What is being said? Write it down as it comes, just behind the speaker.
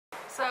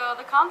So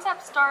the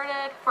concept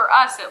started, for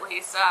us at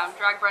least,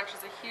 drag brunch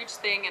is a huge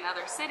thing in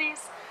other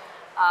cities,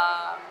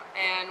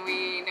 and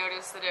we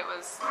noticed that it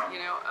was, you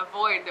know, a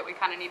void that we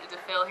kind of needed to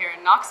fill here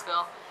in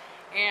Knoxville.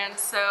 And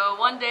so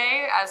one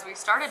day, as we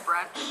started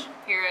brunch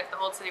here at the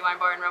Old City Wine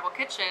Bar and Rebel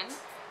Kitchen,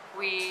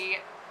 we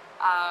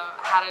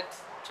had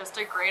just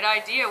a great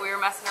idea. We were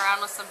messing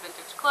around with some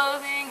vintage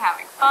clothing,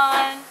 having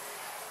fun,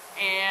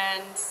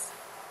 and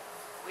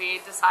we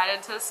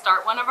decided to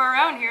start one of our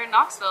own here in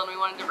Knoxville, and we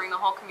wanted to bring the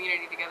whole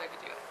community together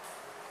to do it.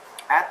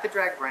 At the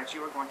drag brunch,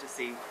 you are going to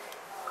see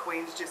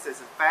queens just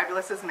as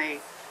fabulous as me,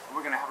 and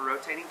we're going to have a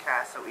rotating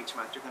cast, so each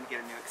month you're going to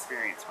get a new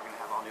experience. We're going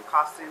to have all new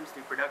costumes,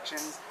 new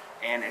productions,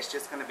 and it's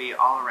just going to be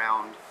all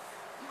around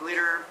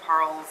glitter,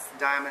 pearls,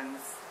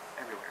 diamonds,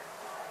 everywhere.